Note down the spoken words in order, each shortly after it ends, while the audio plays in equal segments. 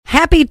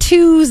Happy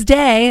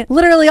Tuesday.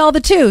 Literally all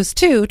the twos.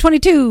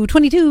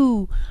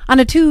 22 on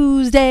a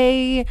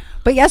Tuesday.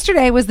 But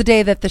yesterday was the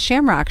day that the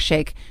Shamrock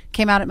Shake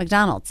came out at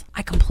McDonald's.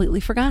 I completely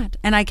forgot.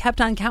 And I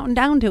kept on counting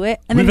down to it.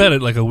 And We've had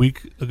it like a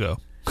week ago.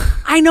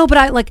 I know,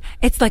 but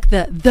it's like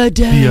the day.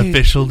 The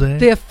official day?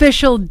 The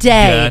official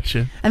day.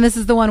 Gotcha. And this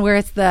is the one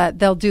where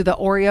they'll do the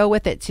Oreo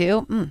with it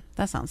too.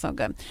 That sounds so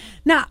good.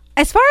 Now,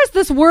 as far as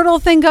this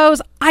Wordle thing goes,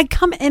 I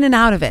come in and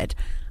out of it.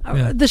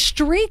 Yeah. The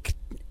streak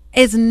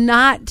is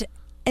not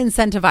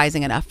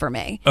incentivizing enough for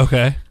me.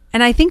 Okay.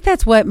 And I think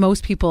that's what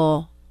most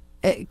people,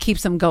 it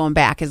keeps them going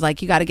back, is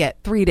like, you got to get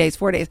 3 days,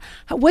 4 days.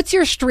 What's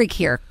your streak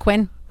here,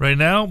 Quinn? Right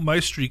now, my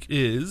streak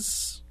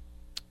is...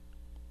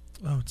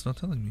 Oh, it's not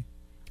telling me.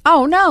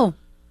 Oh, no.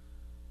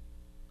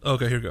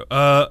 Okay, here we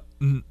go.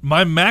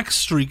 My max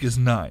streak is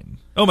 9.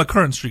 Oh, my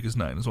current streak is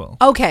 9 as well.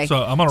 Okay. So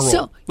I'm on a roll.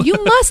 So you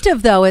must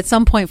have, though, at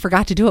some point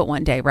forgot to do it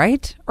one day,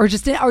 right? Or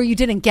you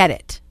didn't get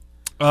it?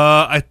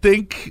 I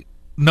think...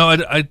 No,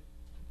 I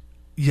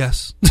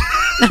yes.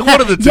 One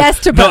of the two. Yes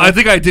to both. No, I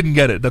think I didn't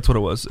get it. That's what it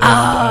was.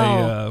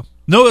 And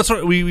no, that's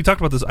right. We talked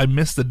about this. I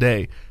missed the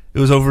day. It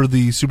was over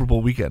the Super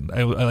Bowl weekend.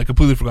 I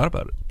completely forgot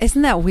about it.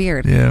 Isn't that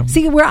weird? Yeah.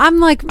 See, where I'm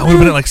like... I would have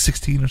been at like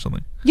 16 or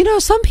something. You know,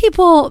 some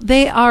people,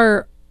 they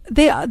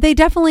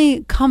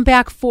definitely come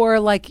back for,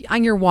 like,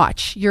 on your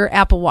watch, your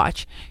Apple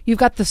Watch. You've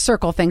got the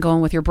circle thing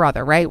going with your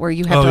brother, right? Where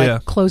you have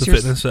to close the your...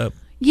 fitness app.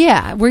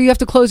 Yeah, where you have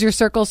to close your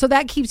circle. So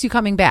that keeps you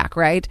coming back,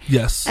 right?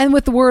 Yes. And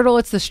with the Wordle,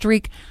 it's the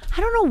streak. I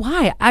don't know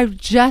why. I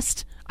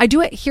do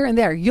it here and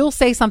there. You'll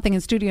say something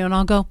in studio and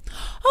I'll go,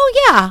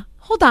 oh yeah,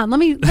 hold on. Let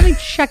me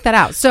check that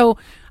out. So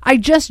I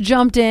just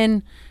jumped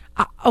in.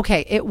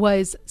 Okay. It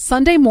was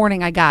Sunday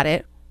morning. I got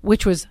it,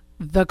 which was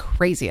the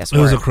craziest word.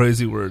 It was a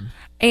crazy word.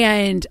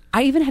 And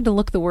I even had to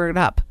look the word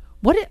up.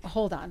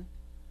 Hold on.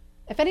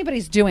 If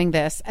anybody's doing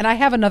this, and I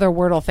have another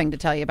Wordle thing to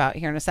tell you about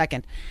here in a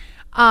second.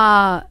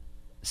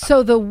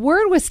 So the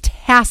word was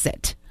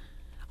tacit,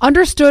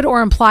 understood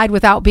or implied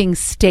without being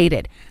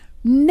stated.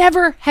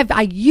 Never have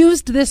I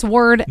used this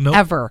word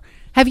ever.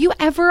 Have you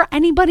ever?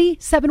 Anybody?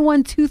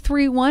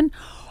 71231.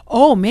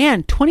 Oh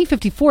man,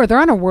 2054. They're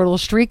on a Wordle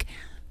streak.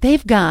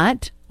 They've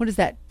got, what is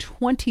that?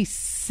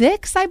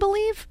 26, I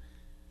believe.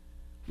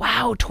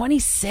 Wow,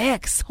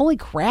 26. Holy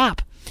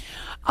crap.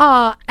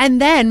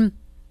 And then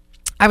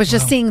I was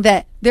just seeing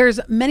that there's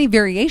many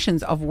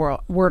variations of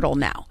Wordle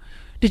now.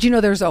 Did you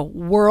know there's a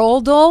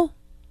Worldle?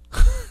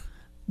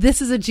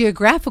 This is a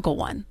geographical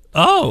one.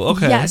 Oh,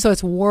 okay. Yeah, so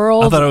it's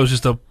World. I thought it was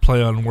just a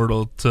play on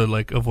Wordle to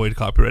like avoid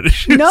copyright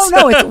issues. No,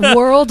 it's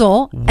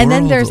Worldle. And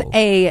then there's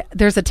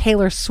a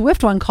Taylor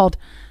Swift one called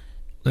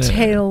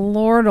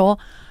Taylordle.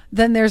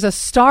 Then there's a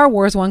Star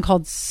Wars one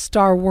called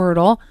Star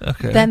Wordle.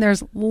 Okay. Then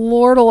there's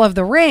Lordle of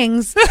the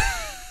Rings,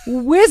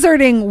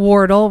 Wizarding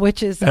Wordle,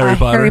 which is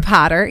Harry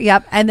Potter.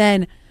 Yep. And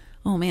then,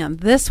 oh man,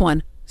 this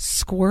one,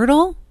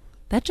 Squirtle.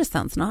 That just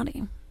sounds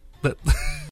naughty.